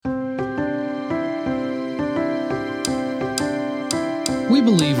We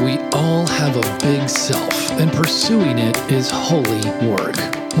believe we all have a big self, and pursuing it is holy work.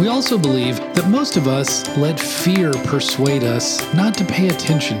 We also believe that most of us let fear persuade us not to pay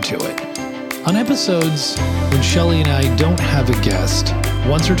attention to it. On episodes when Shelly and I don't have a guest,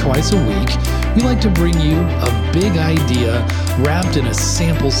 once or twice a week, we like to bring you a big idea wrapped in a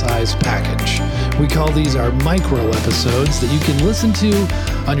sample-sized package. We call these our micro episodes that you can listen to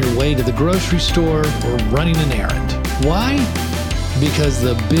on your way to the grocery store or running an errand. Why? Because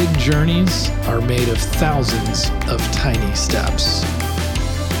the big journeys are made of thousands of tiny steps.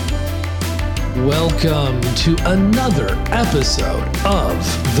 Welcome to another episode of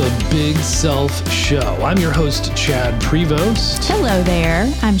The Big Self Show. I'm your host, Chad Prevost. Hello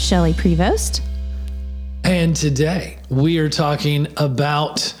there. I'm Shelly Prevost. And today we are talking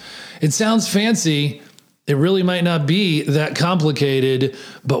about, it sounds fancy, it really might not be that complicated,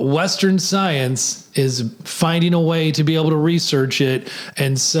 but Western science is finding a way to be able to research it,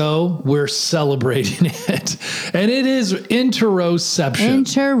 and so we're celebrating it. And it is interoception.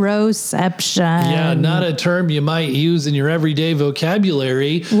 Interoception. Yeah, not a term you might use in your everyday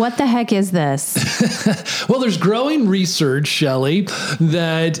vocabulary. What the heck is this? Well, there's growing research, Shelly,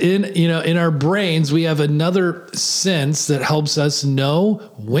 that in our brains we have another sense that helps us know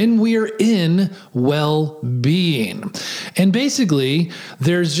when we're in well-being. And basically,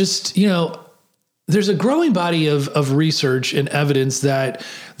 there's just, there's a growing body of research and evidence that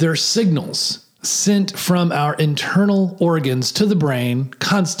there are signals sent from our internal organs to the brain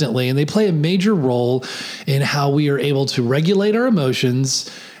constantly, and they play a major role in how we are able to regulate our emotions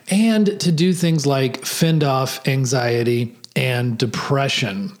and to do things like fend off anxiety and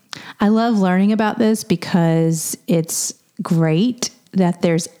depression. I love learning about this because it's great that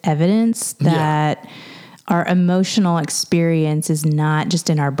there's evidence that our emotional experience is not just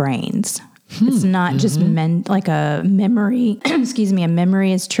in our brains. It's not just like a memory, a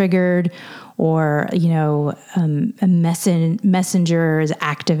memory is triggered or, a messenger is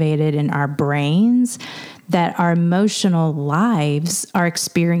activated in our brains, that our emotional lives are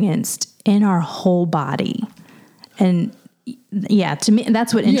experienced in our whole body. And yeah, to me,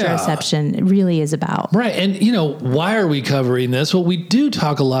 that's what interoception really is about. Right. And, why are we covering this? Well, we do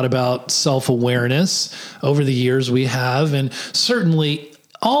talk a lot about self-awareness over the years we have, and certainly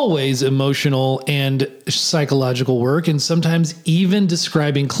always emotional and psychological work, and sometimes even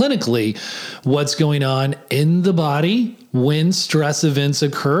describing clinically what's going on in the body when stress events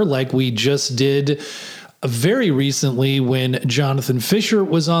occur, like we just did very recently when Jonathan Fisher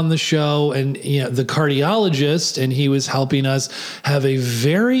was on the show, and the cardiologist, and he was helping us have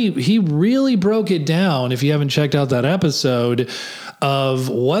he really broke it down, if you haven't checked out that episode, of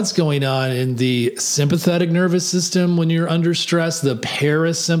what's going on in the sympathetic nervous system when you're under stress, the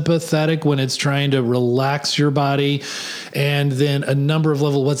parasympathetic when it's trying to relax your body, and then a number of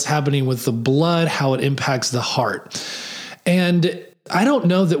levels, what's happening with the blood, how it impacts the heart. And I don't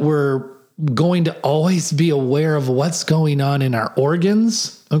know that we're going to always be aware of what's going on in our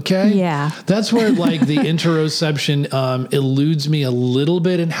organs. Okay. Yeah. That's where the interoception eludes me a little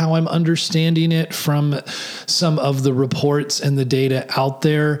bit in how I'm understanding it from some of the reports and the data out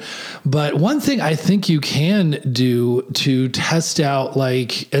there. But one thing I think you can do to test out,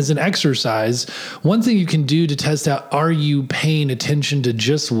 as an exercise, one thing you can do to test out, are you paying attention to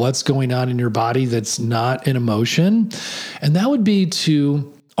just what's going on in your body that's not an emotion? And that would be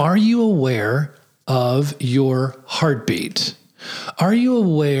are you aware of your heartbeat? Are you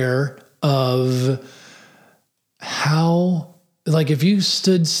aware of how, if you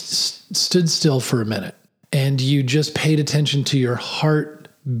stood still for a minute and you just paid attention to your heart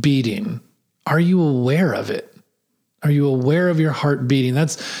beating, are you aware of it? Are you aware of your heart beating?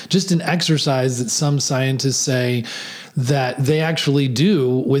 That's just an exercise that some scientists say that they actually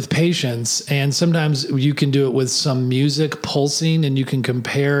do with patients. And sometimes you can do it with some music pulsing, and you can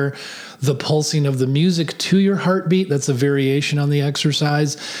compare the pulsing of the music to your heartbeat. That's a variation on the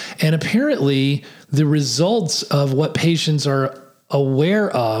exercise. And apparently the results of what patients are aware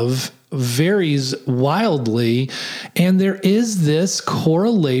of varies wildly. And there is this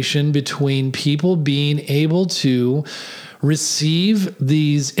correlation between people being able to receive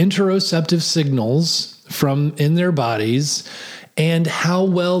these interoceptive signals from in their bodies and how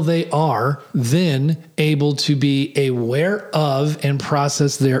well they are then able to be aware of and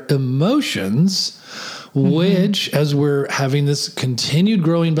process their emotions, which, as we're having this continued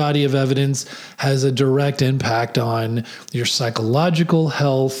growing body of evidence, has a direct impact on your psychological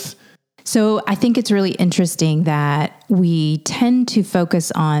health So I think it's really interesting that we tend to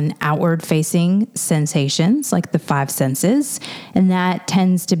focus on outward facing sensations, like the five senses. And that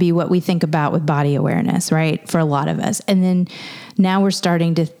tends to be what we think about with body awareness, right? For a lot of us. And then now we're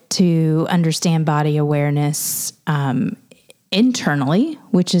starting to understand body awareness internally,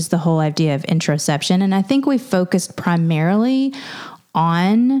 which is the whole idea of interoception. And I think we focused primarily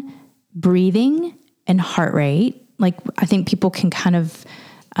on breathing and heart rate. Like, I think people can kind of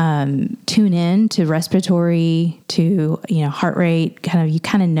tune in to respiratory, to, heart rate, you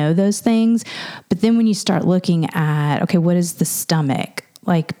kind of know those things. But then when you start looking at, okay, what is the stomach?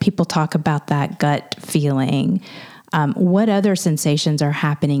 Like, people talk about that gut feeling. What other sensations are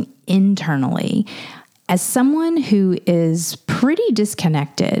happening internally? As someone who is pretty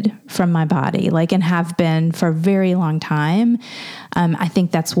disconnected from my body, and have been for a very long time, I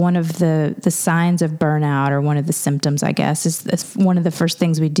think that's one of the signs of burnout, or one of the symptoms, I guess, is one of the first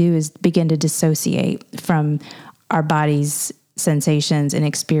things we do is begin to dissociate from our body's sensations and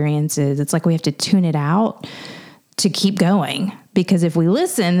experiences. It's like we have to tune it out to keep going, because if we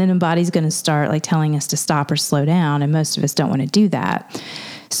listen, then the body's going to start telling us to stop or slow down, and most of us don't want to do that.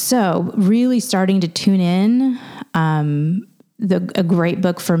 So really starting to tune in, a great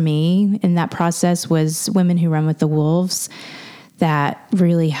book for me in that process was Women Who Run with the Wolves. That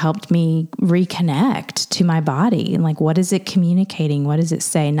really helped me reconnect to my body. And what is it communicating? What does it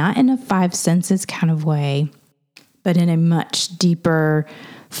say? Not in a five senses kind of way, but in a much deeper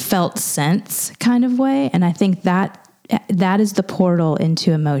felt sense kind of way. And I think that is the portal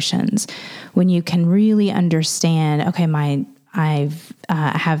into emotions. When you can really understand, okay, I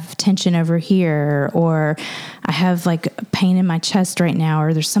have tension over here, or I have pain in my chest right now,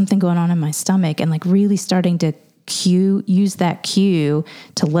 or there's something going on in my stomach, and really starting to use that cue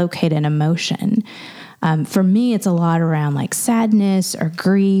to locate an emotion. For me, it's a lot around sadness or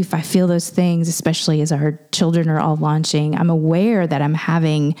grief. I feel those things, especially as our children are all launching. I'm aware that I'm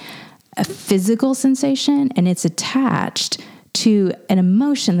having a physical sensation, and it's attached to an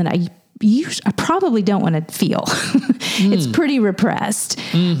emotion that I probably don't want to feel. It's pretty repressed.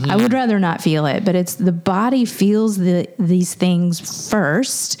 Mm-hmm. I would rather not feel it, but it's the body feels these things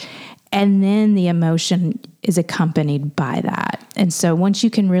first, and then the emotion is accompanied by that. And so once you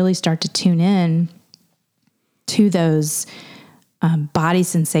can really start to tune in to those body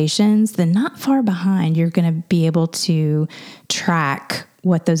sensations, then not far behind, you're going to be able to track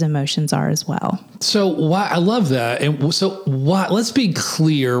what those emotions are as well. So I love that. And so let's be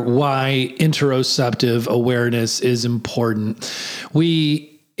clear why interoceptive awareness is important.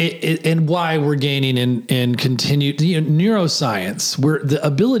 And why we're gaining in continued neuroscience, where the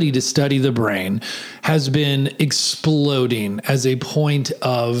ability to study the brain has been exploding as a point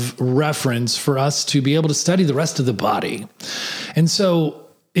of reference for us to be able to study the rest of the body. And so,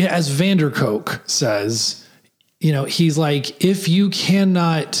 as Van der Kolk says, he's like, if you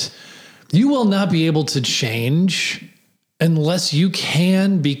will not be able to change unless you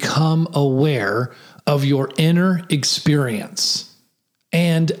can become aware of your inner experience.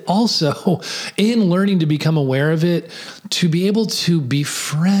 And also, in learning to become aware of it, to be able to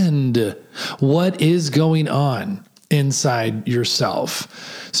befriend what is going on inside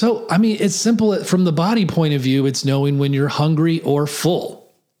yourself. So, it's simple. From the body point of view, it's knowing when you're hungry or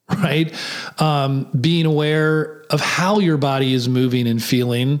full, right? Being aware of how your body is moving and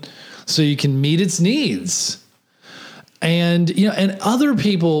feeling so you can meet its needs. And, and other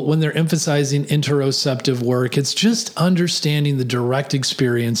people, when they're emphasizing interoceptive work, it's just understanding the direct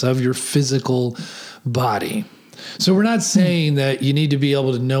experience of your physical body. So we're not saying that you need to be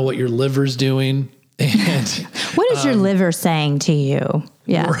able to know what your liver's doing. And what is your liver saying to you?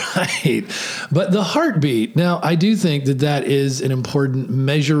 Yeah. Right. But the heartbeat. Now, I do think that is an important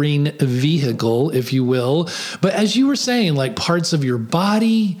measuring vehicle, if you will. But as you were saying, parts of your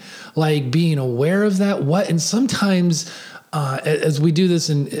body, being aware of that, and sometimes as we do this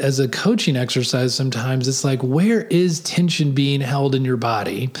as a coaching exercise, sometimes it's where is tension being held in your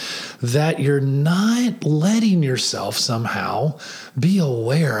body that you're not letting yourself somehow be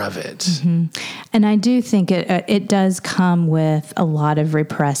aware of it. Mm-hmm. And I do think it does come with a lot of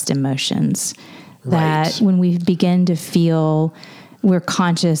repressed emotions. That right. When we begin to feel we're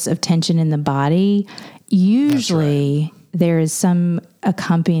conscious of tension in the body, usually there is some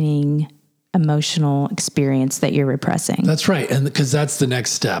accompanying emotional experience that you're repressing. That's right. And because that's the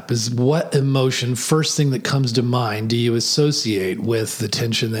next step, is what emotion, first thing that comes to mind, do you associate with the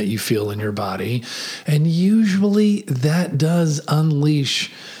tension that you feel in your body? And usually that does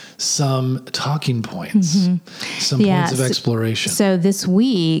unleash some talking points, some points of exploration. So this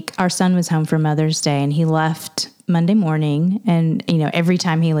week, our son was home for Mother's Day, and he left Monday morning. And, every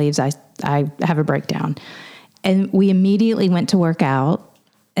time he leaves, I I have a breakdown. And we immediately went to work out.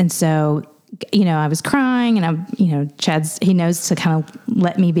 And so, I was crying, and he knows to kind of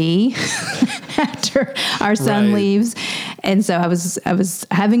let me be after our son leaves. And so I was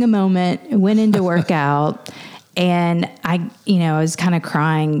having a moment, went into workout, and I was kind of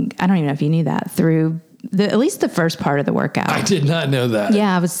crying. I don't even know if you knew that, through at least the first part of the workout. I did not know that.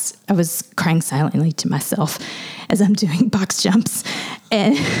 Yeah, I was crying silently to myself as I'm doing box jumps.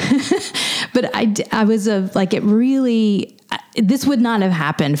 And but I was it really, this would not have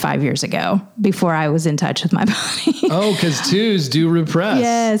happened 5 years ago before I was in touch with my body. Oh, because twos do repress.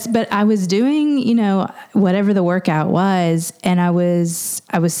 Yes, but I was doing, whatever the workout was, and I was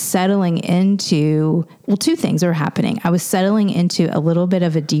settling into, two things were happening. I was settling into a little bit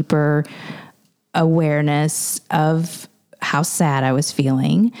of a deeper awareness of how sad I was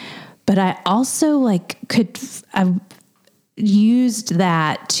feeling, but I also I used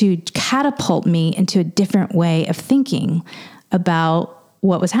that to catapult me into a different way of thinking about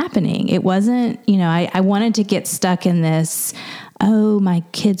what was happening. It wasn't, I wanted to get stuck in this, oh, my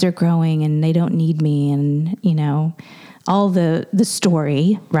kids are growing and they don't need me. And, all the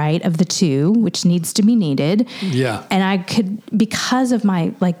story, right, of the two, which needs to be needed. Yeah. And I could, because of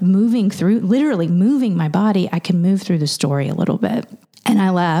my literally moving my body, I could move through the story a little bit. And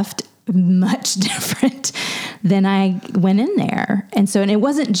I left much different than I went in there. And it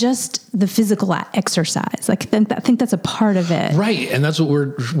wasn't just the physical exercise. I think that's a part of it. Right. And that's what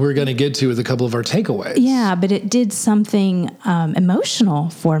we're going to get to with a couple of our takeaways. Yeah, but it did something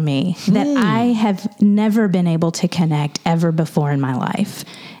emotional for me that I have never been able to connect ever before in my life.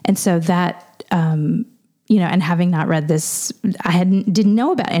 And so that, and having not read this, I didn't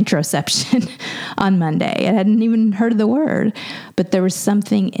know about interoception on Monday. I hadn't even heard of the word, but there was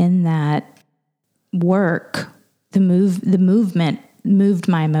something in that work, the movement moved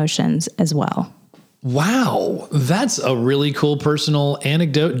my emotions as well. Wow, that's a really cool personal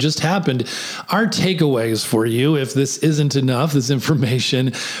anecdote just happened. Our takeaways for you, if this isn't enough, this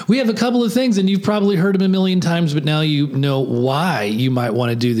information, we have a couple of things, and you've probably heard them a million times, but now you know why you might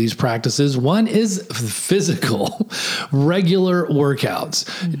want to do these practices. One is physical, regular workouts.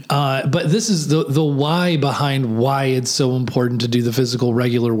 But this is the why behind why it's so important to do the physical,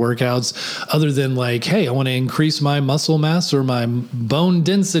 regular workouts, other than hey, I want to increase my muscle mass or my bone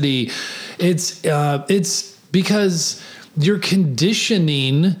density. It's because you're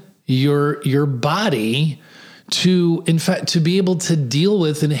conditioning your body to, in fact, to be able to deal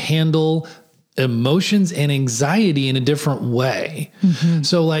with and handle emotions and anxiety in a different way. Mm-hmm.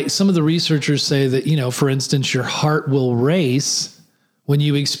 So some of the researchers say that, for instance, your heart will race when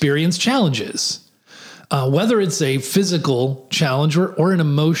you experience challenges, whether it's a physical challenge or an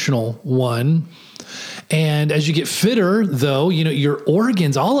emotional one. And as you get fitter, though, your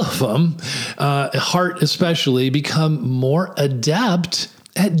organs, all of them, heart especially, become more adept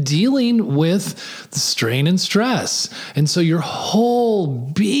at dealing with the strain and stress. And so your whole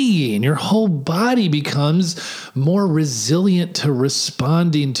being, your whole body becomes more resilient to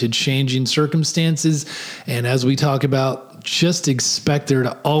responding to changing circumstances. And as we talk about, just expect there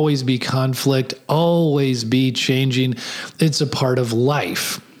to always be conflict, always be changing. It's a part of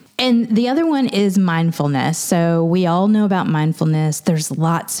life. And the other one is mindfulness. So we all know about mindfulness. There's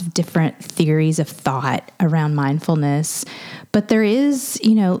lots of different theories of thought around mindfulness, but there is,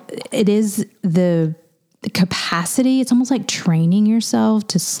 it is the capacity. It's almost like training yourself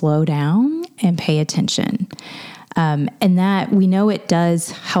to slow down and pay attention. And that we know it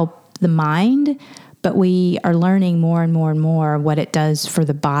does help the mind, but we are learning more and more and more what it does for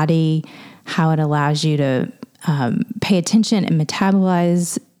the body, how it allows you to pay attention and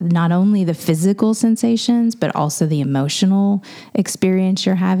metabolize not only the physical sensations, but also the emotional experience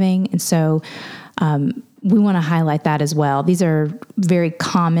you're having. And so we want to highlight that as well. These are very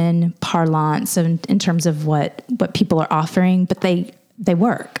common parlance in terms of what people are offering, but they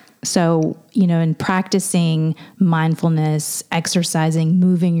work. So, in practicing mindfulness, exercising,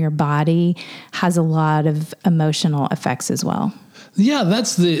 moving your body has a lot of emotional effects as well. Yeah,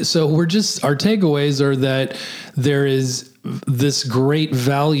 so our takeaways are that there is this great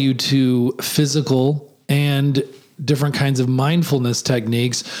value to physical and different kinds of mindfulness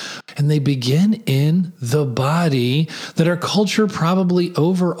techniques, and they begin in the body that our culture probably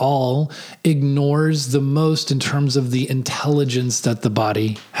overall ignores the most in terms of the intelligence that the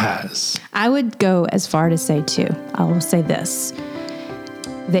body has. I would go as far to say too, I will say this,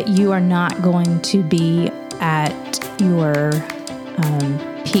 that you are not going to be at your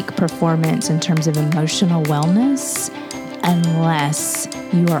peak performance in terms of emotional wellness unless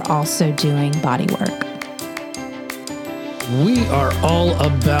you are also doing body work. we are all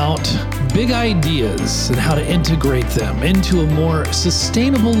about big ideas and how to integrate them into a more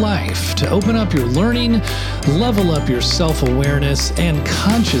sustainable life, to open up your learning, level up your self-awareness and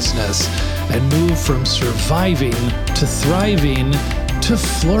consciousness, and move from surviving to thriving to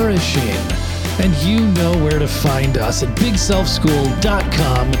flourishing. And you know where to find us at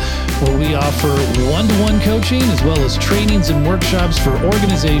BigSelfSchool.com, where we offer one-to-one coaching as well as trainings and workshops for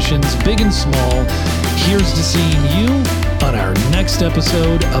organizations big and small. Here's to seeing you on our next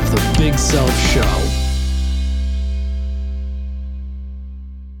episode of The Big Self Show.